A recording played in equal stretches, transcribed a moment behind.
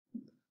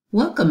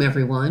Welcome,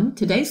 everyone.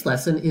 Today's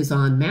lesson is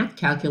on math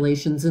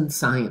calculations in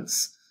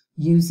science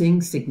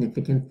using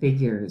significant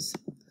figures.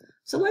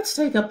 So let's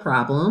take a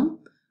problem.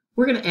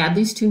 We're going to add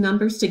these two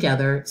numbers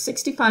together,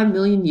 65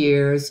 million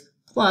years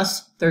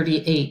plus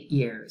 38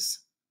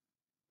 years.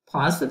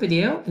 Pause the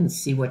video and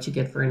see what you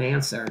get for an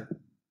answer.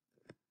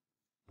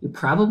 You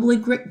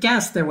probably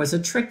guessed there was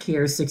a trick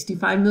here.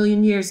 65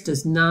 million years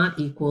does not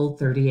equal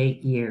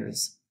 38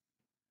 years.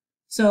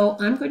 So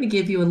I'm going to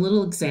give you a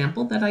little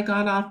example that I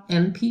got off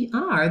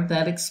NPR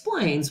that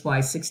explains why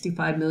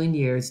 65 million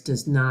years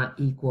does not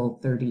equal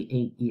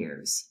 38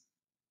 years.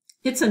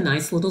 It's a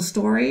nice little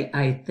story.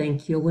 I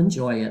think you'll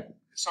enjoy it.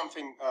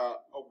 Something,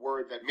 a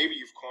word that maybe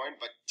you've coined,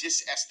 but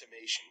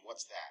disestimation,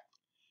 what's that?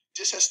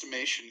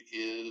 Disestimation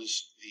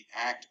is the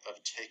act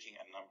of taking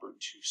a number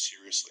too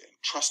seriously and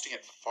trusting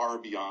it far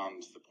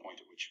beyond the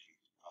point at which you can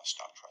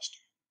stop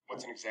trusting.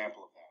 What's an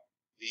example of that?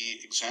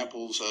 The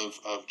examples of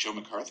Joe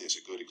McCarthy is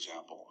a good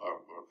example,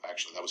 or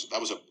actually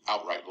that was an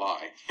outright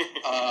lie.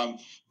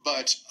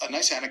 But a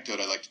nice anecdote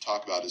I like to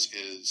talk about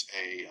is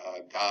a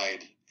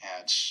guide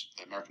at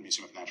the American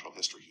Museum of Natural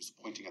History. He's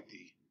pointing at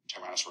the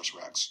Tyrannosaurus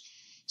Rex.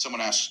 Someone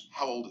asks,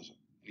 "How old is it?"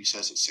 And he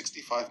says it's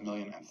 65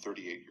 million and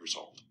 38 years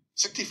old.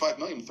 65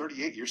 million and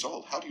 38 years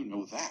old. How do you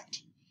know that?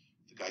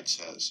 The guide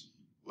says,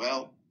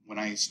 "Well, when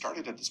I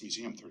started at this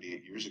museum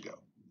 38 years ago,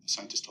 the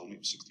scientist told me it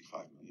was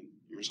 65 million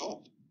years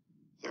old.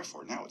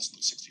 Therefore, now it's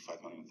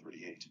 65 million and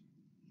 38.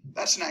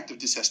 That's an act of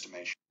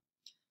disestimation."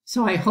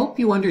 So I hope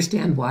you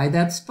understand why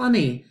that's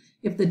funny.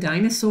 If the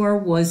dinosaur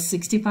was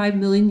 65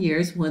 million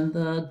years when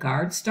the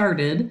guard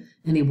started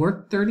and he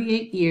worked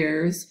 38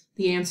 years,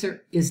 the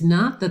answer is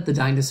not that the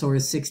dinosaur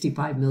is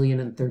 65 million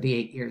and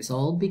 38 years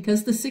old,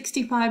 because the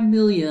 65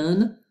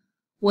 million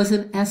was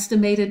an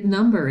estimated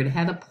number. It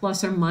had a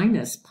plus or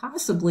minus,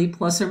 possibly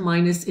plus or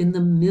minus in the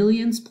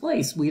millions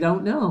place. We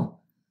don't know.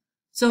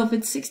 So if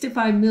it's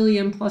 65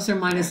 million plus or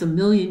minus a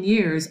million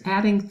years,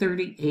 adding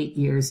 38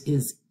 years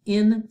is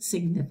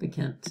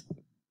insignificant.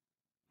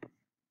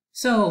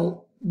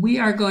 So we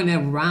are going to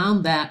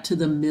round that to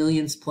the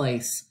millions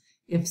place.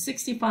 If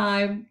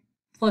 65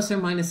 plus or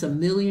minus a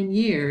million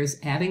years,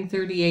 adding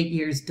 38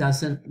 years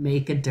doesn't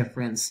make a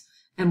difference.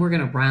 And we're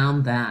going to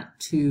round that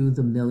to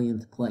the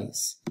millionth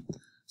place.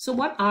 So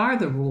what are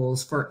the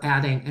rules for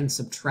adding and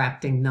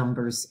subtracting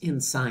numbers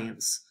in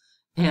science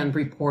and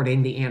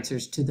reporting the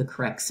answers to the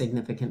correct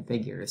significant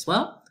figures?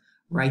 Well,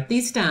 write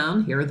these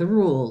down. Here are the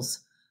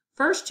rules.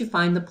 First, you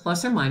find the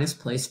plus or minus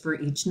place for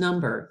each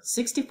number.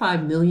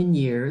 65 million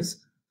years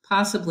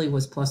possibly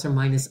was plus or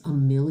minus a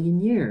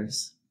million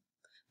years.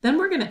 Then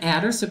we're going to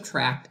add or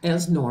subtract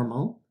as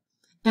normal,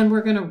 and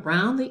we're going to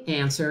round the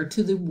answer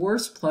to the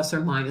worst plus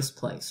or minus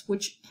place,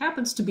 which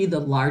happens to be the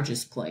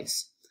largest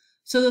place.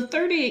 So the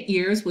 38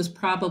 years was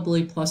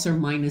probably plus or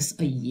minus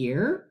a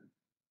year,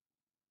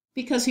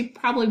 because he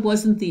probably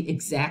wasn't the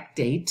exact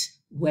date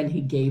when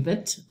he gave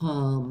it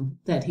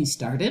that he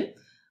started.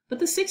 But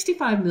the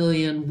 65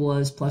 million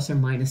was plus or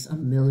minus a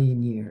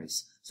million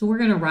years. So we're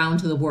going to round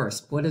to the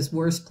worst. What is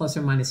worst, plus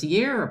or minus a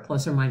year or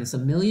plus or minus a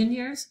million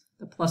years?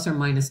 The plus or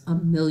minus a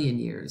million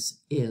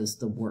years is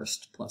the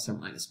worst plus or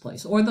minus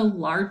place, or the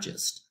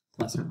largest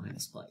plus or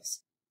minus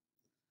place.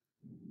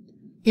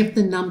 If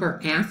the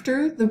number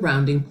after the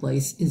rounding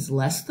place is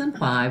less than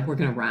 5, we're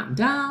going to round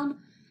down.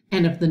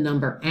 And if the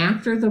number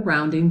after the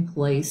rounding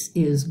place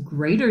is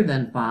greater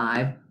than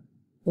 5,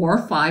 or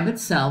 5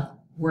 itself,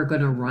 we're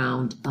going to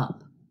round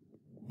up.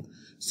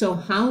 So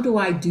how do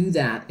I do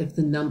that if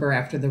the number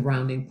after the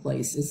rounding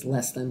place is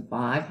less than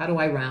 5? How do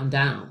I round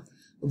down?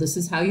 Well, this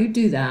is how you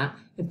do that.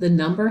 If the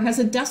number has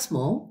a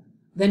decimal,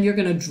 then you're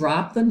going to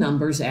drop the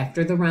numbers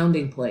after the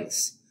rounding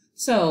place.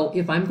 So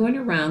if I'm going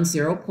to round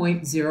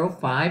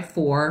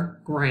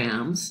 0.054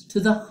 grams to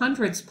the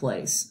hundredths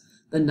place,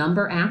 the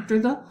number after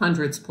the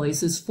hundredths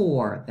place is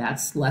 4.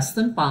 That's less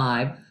than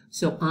 5.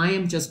 So I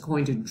am just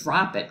going to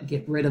drop it,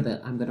 get rid of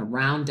it. I'm going to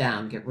round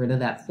down, get rid of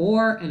that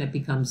 4, and it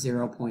becomes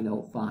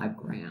 0.05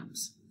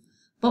 grams.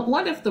 But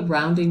what if the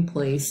rounding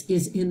place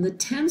is in the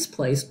tens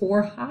place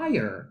or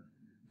higher?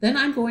 Then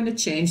I'm going to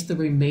change the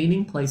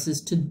remaining places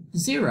to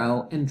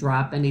 0 and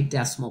drop any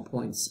decimal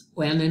points,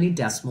 and any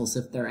decimals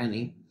if there are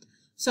any.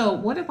 So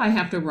what if I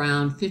have to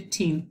round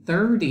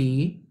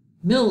 1530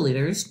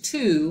 milliliters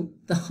to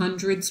the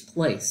hundredths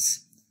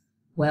place?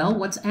 Well,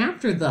 what's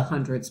after the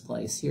hundredths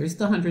place? Here's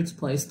the hundredths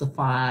place, the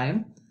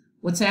 5.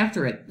 What's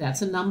after it?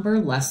 That's a number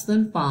less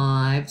than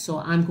 5, so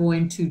I'm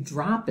going to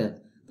drop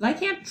it. But I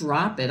can't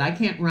drop it. I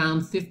can't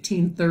round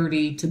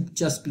 1530 to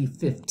just be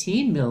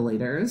 15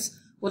 milliliters.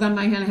 What am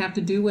I going to have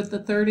to do with the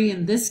 30?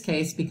 In this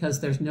case, because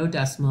there's no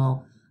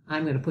decimal,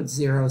 I'm going to put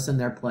zeros in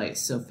their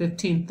place. So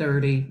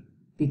 1530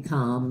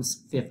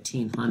 becomes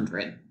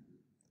 1500.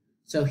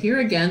 So here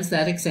again is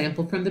that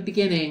example from the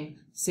beginning.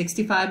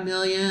 65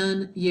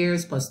 million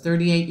years plus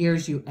 38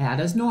 years, you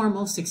add as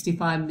normal,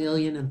 65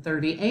 million and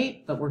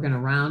 38, but we're going to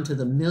round to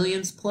the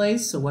millions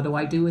place. So what do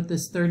I do with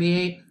this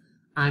 38?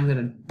 I'm going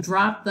to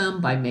drop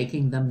them by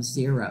making them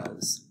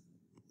zeros.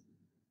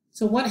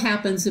 So what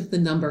happens if the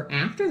number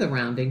after the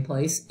rounding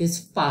place is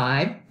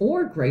 5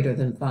 or greater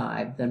than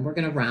 5? Then we're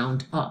going to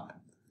round up.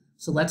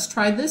 So let's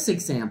try this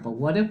example.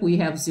 What if we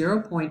have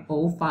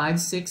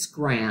 0.056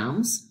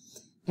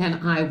 grams and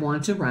I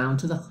want to round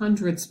to the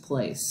hundredths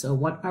place? So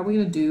what are we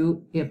going to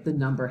do if the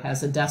number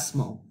has a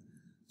decimal?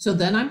 So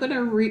then I'm going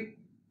to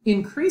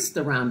increase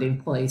the rounding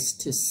place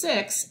to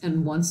 6,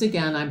 and once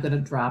again I'm going to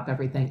drop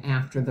everything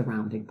after the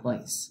rounding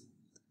place.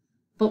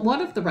 But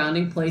what if the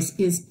rounding place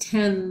is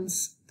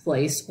tens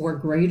place or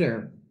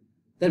greater?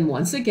 Then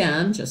once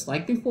again, just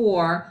like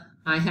before,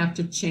 I have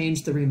to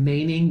change the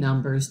remaining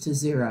numbers to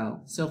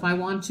 0. So if I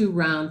want to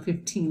round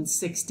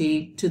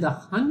 1560 to the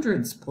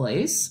hundreds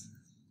place,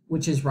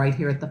 which is right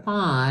here at the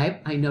 5,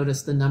 I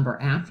notice the number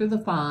after the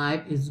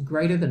 5 is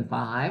greater than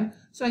 5,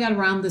 so I got to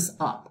round this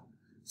up.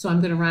 So I'm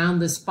going to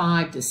round this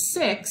 5 to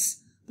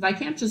 6, but I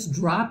can't just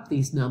drop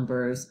these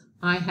numbers.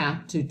 I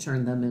have to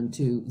turn them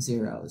into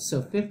zeros.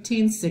 So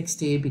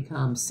 1560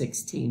 becomes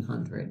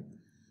 1600.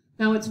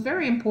 Now it's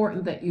very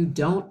important that you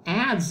don't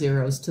add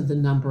zeros to the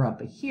number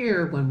up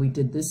here when we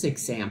did this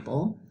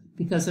example,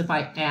 because if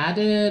I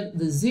added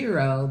the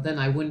 0, then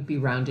I wouldn't be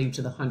rounding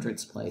to the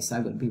hundredths place. I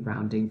would be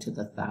rounding to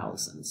the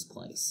thousands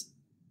place.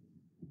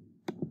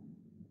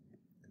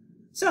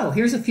 So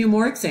here's a few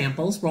more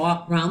examples.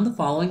 Round the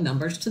following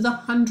numbers to the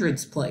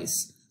hundreds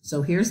place.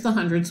 So here's the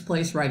hundreds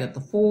place right at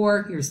the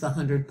 4. Here's the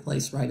hundred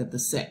place right at the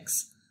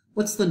 6.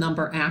 What's the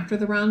number after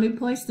the rounding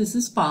place? This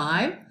is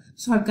 5.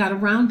 So I've got to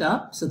round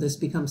up. So this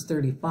becomes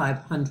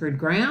 3,500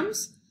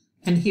 grams.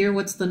 And here,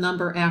 what's the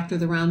number after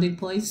the rounding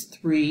place?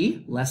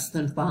 3, less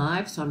than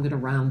 5. So I'm going to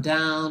round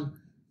down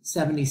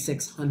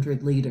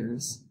 7,600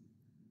 liters.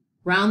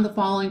 Round the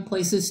following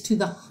places to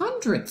the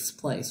hundredths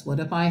place.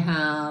 What if I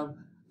have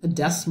a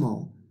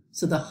decimal?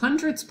 So the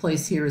hundredths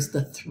place here is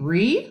the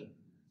 3.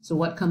 So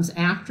what comes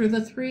after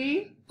the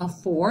 3? A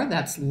 4.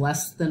 That's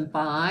less than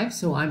 5.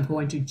 So I'm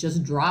going to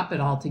just drop it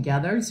all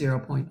together,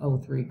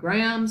 0.03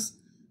 grams.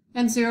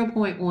 And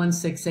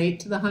 0.168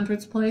 to the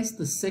hundredths place.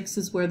 The 6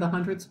 is where the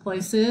hundredths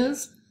place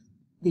is.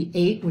 The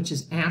 8, which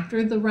is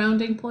after the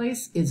rounding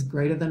place, is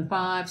greater than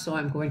 5. So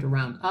I'm going to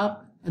round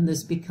up, and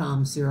this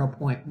becomes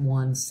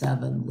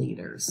 0.17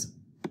 liters.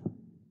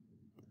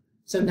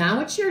 So now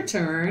it's your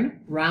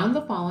turn. Round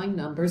the following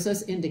numbers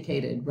as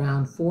indicated.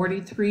 Round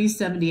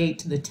 4378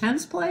 to the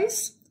tens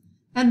place,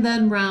 and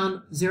then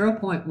round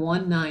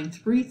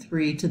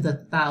 0.1933 to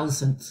the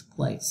thousandths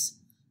place.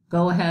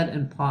 Go ahead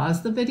and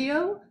pause the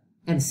video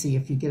and see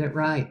if you get it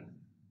right.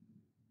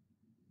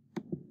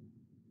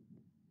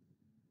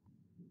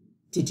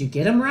 Did you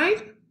get them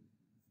right?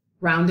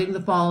 Rounding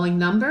the following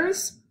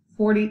numbers,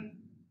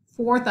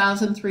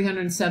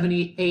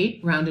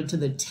 4,378 rounded to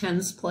the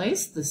tens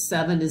place. The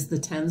 7 is the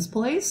tens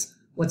place.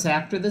 What's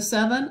after the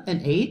 7?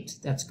 An 8.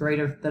 That's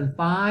greater than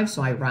 5,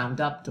 so I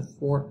round up to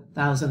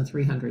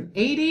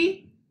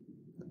 4,380.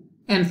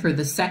 And for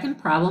the second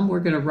problem, we're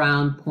going to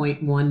round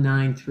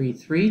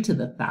 0.1933 to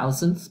the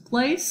thousandth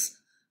place.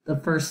 The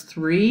first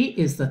 3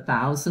 is the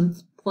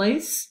thousandth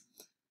place,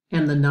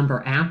 and the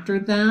number after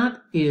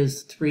that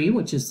is 3,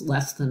 which is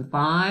less than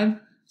 5.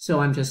 So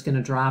I'm just going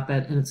to drop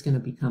it, and it's going to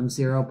become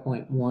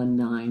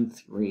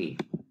 0.193.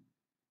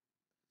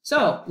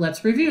 So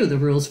let's review the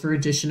rules for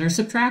addition or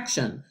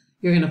subtraction.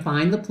 You're going to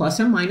find the plus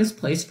or minus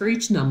place for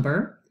each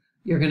number.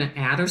 You're going to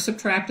add or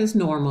subtract as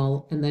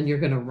normal, and then you're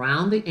going to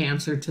round the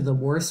answer to the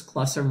worst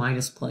plus or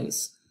minus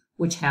place,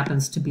 which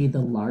happens to be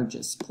the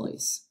largest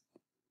place.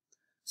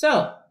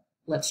 So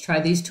let's try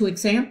these two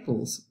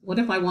examples. What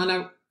if I want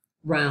to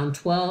round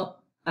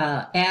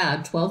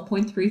add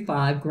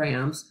 12.35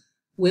 grams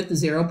with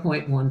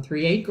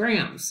 0.138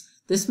 grams?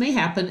 This may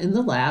happen in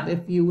the lab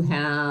if you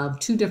have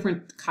two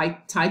different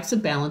types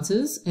of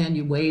balances and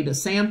you weighed a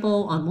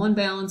sample on one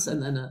balance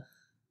and then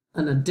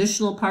an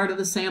additional part of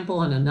the sample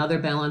on another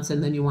balance,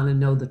 and then you want to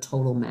know the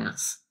total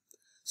mass.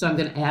 So I'm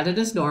going to add it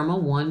as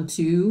normal, 1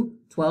 to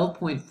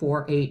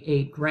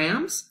 12.488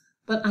 grams,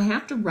 but I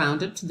have to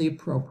round it to the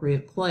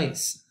appropriate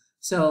place.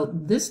 So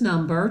this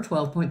number,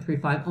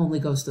 12.35, only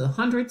goes to the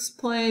hundredths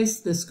place.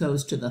 This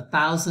goes to the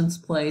thousandths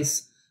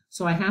place.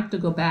 So I have to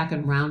go back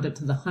and round it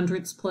to the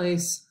hundredths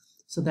place.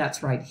 So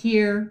that's right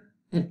here.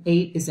 And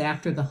 8 is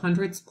after the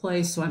hundredths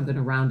place, so I'm going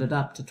to round it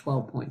up to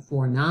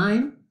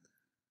 12.49.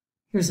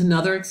 Here's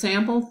another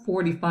example,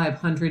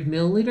 4,500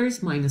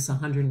 milliliters minus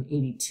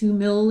 182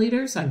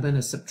 milliliters. I'm going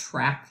to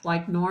subtract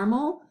like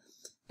normal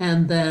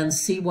and then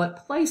see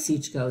what place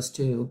each goes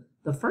to.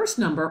 The first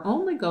number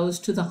only goes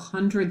to the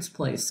hundredths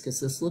place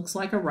because this looks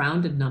like a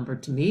rounded number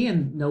to me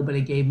and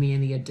nobody gave me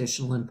any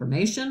additional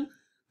information.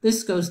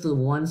 This goes to the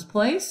ones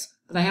place,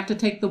 but I have to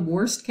take the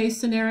worst case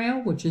scenario,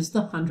 which is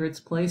the hundredths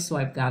place. So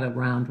I've got to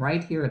round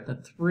right here at the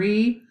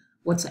 3.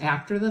 What's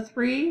after the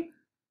 3?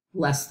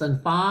 Less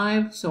than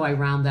 5. So I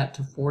round that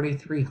to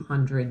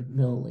 4,300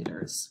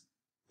 milliliters.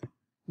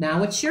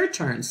 Now it's your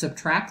turn.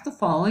 Subtract the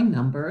following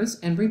numbers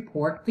and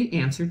report the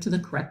answer to the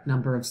correct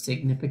number of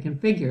significant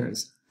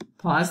figures.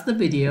 Pause the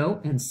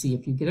video and see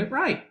if you get it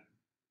right.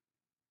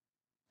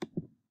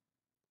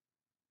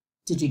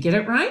 Did you get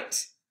it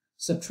right?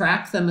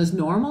 Subtract them as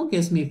normal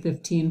gives me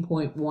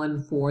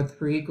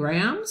 15.143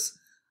 grams.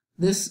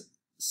 This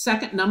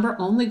second number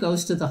only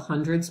goes to the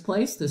hundreds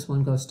place. This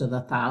one goes to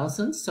the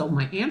thousands. So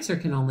my answer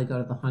can only go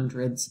to the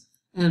hundreds.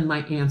 And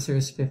my answer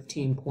is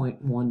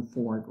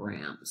 15.14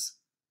 grams.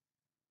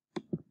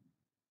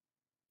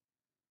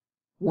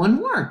 One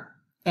more.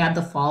 Add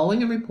the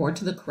following and report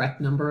to the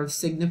correct number of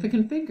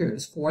significant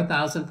figures.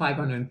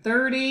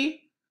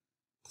 4,530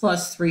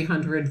 plus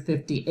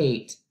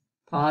 358.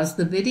 Pause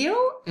the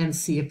video and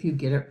see if you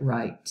get it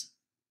right.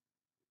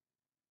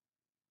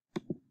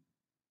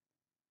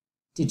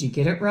 Did you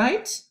get it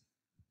right?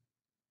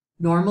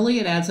 Normally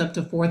it adds up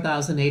to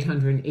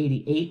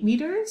 4,888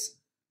 meters,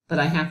 but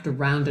I have to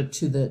round it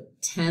to the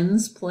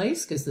tens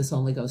place because this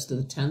only goes to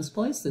the tens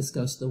place. This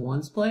goes to the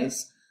ones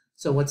place.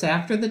 So what's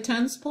after the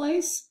tens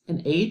place?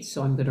 An 8.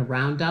 So I'm going to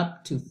round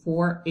up to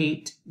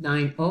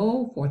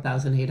 4890,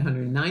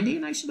 4,890,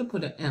 and I should have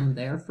put an M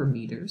there for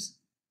meters.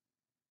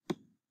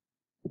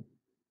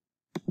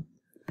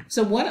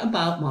 So what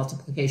about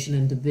multiplication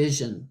and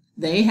division?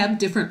 They have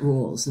different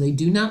rules. They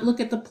do not look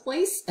at the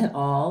place at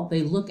all.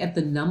 They look at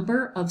the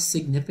number of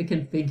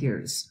significant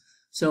figures.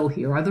 So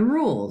here are the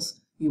rules.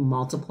 You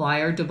multiply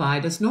or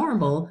divide as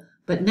normal,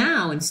 but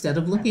now instead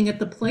of looking at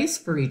the place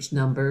for each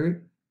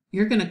number,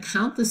 you're going to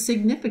count the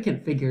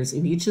significant figures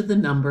in each of the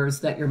numbers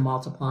that you're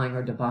multiplying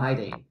or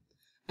dividing.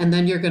 And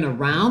then you're going to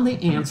round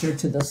the answer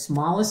to the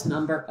smallest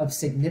number of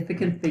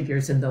significant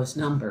figures in those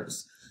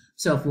numbers.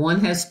 So if one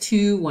has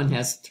 2, one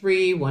has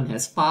 3, one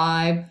has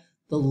 5,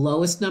 the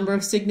lowest number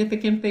of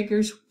significant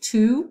figures,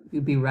 2,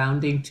 you'd be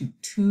rounding to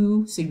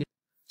 2 significant.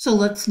 So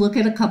let's look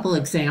at a couple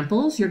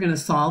examples. You're going to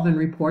solve and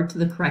report to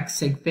the correct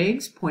sig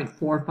figs,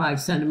 0.45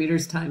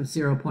 centimeters times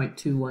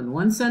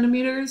 0.211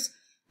 centimeters,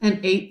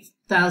 and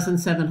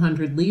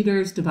 8,700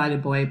 liters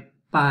divided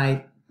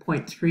by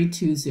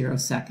 0.320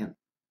 seconds.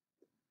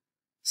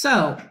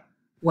 So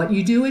what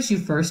you do is you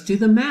first do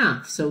the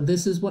math. So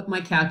this is what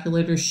my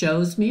calculator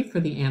shows me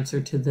for the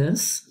answer to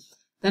this.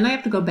 Then I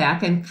have to go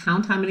back and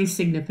count how many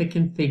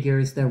significant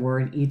figures there were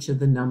in each of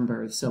the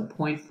numbers. So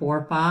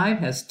 0.45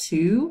 has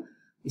 2.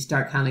 We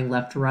start counting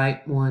left to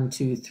right, 1,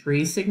 2,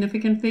 3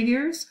 significant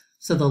figures.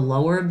 So the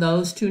lower of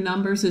those two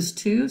numbers is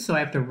 2. So I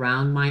have to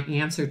round my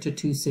answer to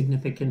 2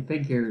 significant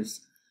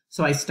figures.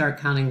 So I start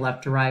counting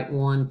left to right,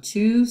 1,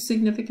 2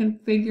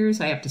 significant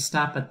figures. I have to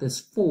stop at this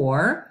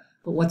 4.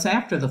 But what's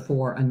after the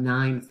 4? A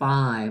 9,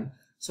 5.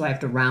 So I have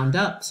to round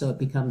up, so it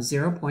becomes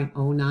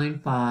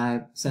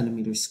 0.095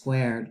 centimeters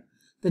squared.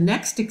 The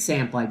next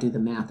example, I do the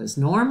math as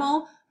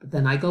normal, but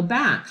then I go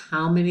back.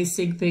 How many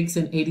sig figs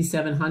in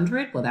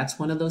 8,700? Well, that's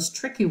one of those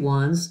tricky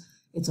ones.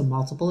 It's a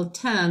multiple of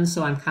 10,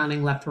 so I'm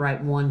counting left to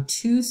right, 1,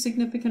 2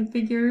 significant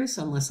figures,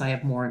 unless I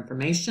have more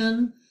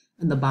information.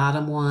 And the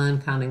bottom one,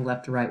 counting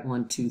left to right,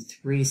 1, 2,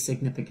 3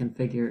 significant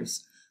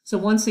figures. So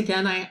once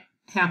again, I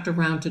have to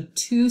round to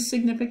 2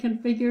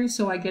 significant figures,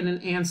 so I get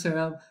an answer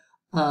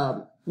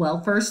of,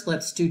 well, first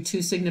let's do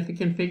 2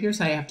 significant figures.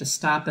 I have to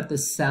stop at the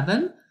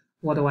 7.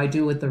 What do I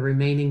do with the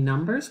remaining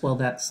numbers? Well,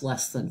 that's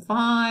less than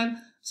 5,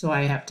 so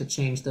I have to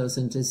change those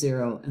into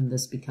 0, and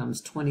this becomes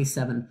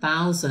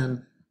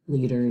 27,000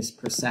 liters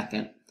per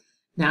second.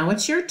 Now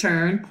it's your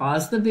turn.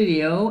 Pause the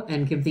video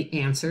and give the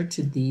answer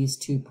to these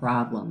 2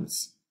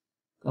 problems.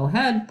 Go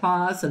ahead,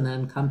 pause, and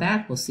then come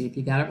back. We'll see if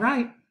you got it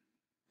right.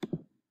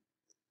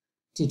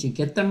 Did you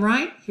get them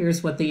right?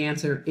 Here's what the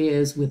answer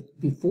is with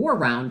before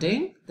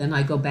rounding. Then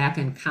I go back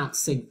and count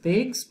sig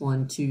figs,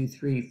 1, 2,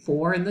 3,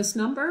 4 in this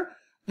number,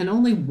 and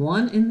only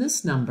 1 in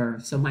this number.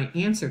 So my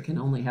answer can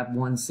only have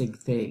 1 sig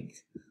fig.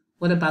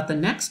 What about the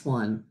next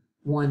one?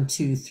 1,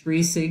 2,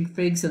 3 sig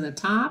figs in the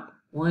top,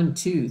 1,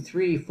 2,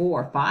 3,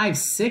 4, 5,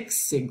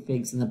 6 sig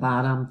figs in the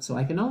bottom. So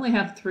I can only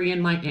have 3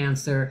 in my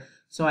answer.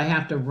 So I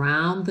have to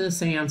round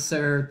this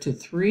answer to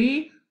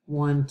 3,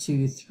 1,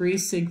 2, 3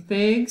 sig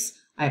figs.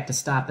 I have to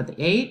stop at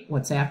the 8.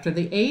 What's after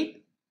the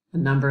 8? A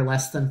number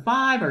less than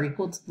 5 or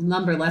equal to the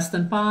number less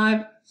than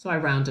 5. So I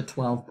round to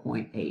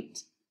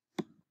 12.8.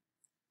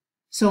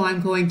 So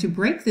I'm going to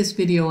break this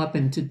video up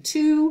into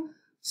 2.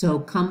 So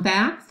come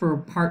back for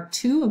part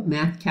 2 of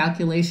math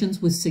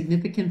calculations with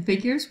significant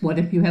figures. What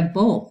if you have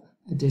both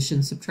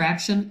addition,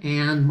 subtraction,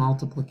 and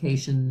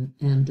multiplication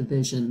and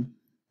division?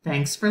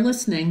 Thanks for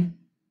listening.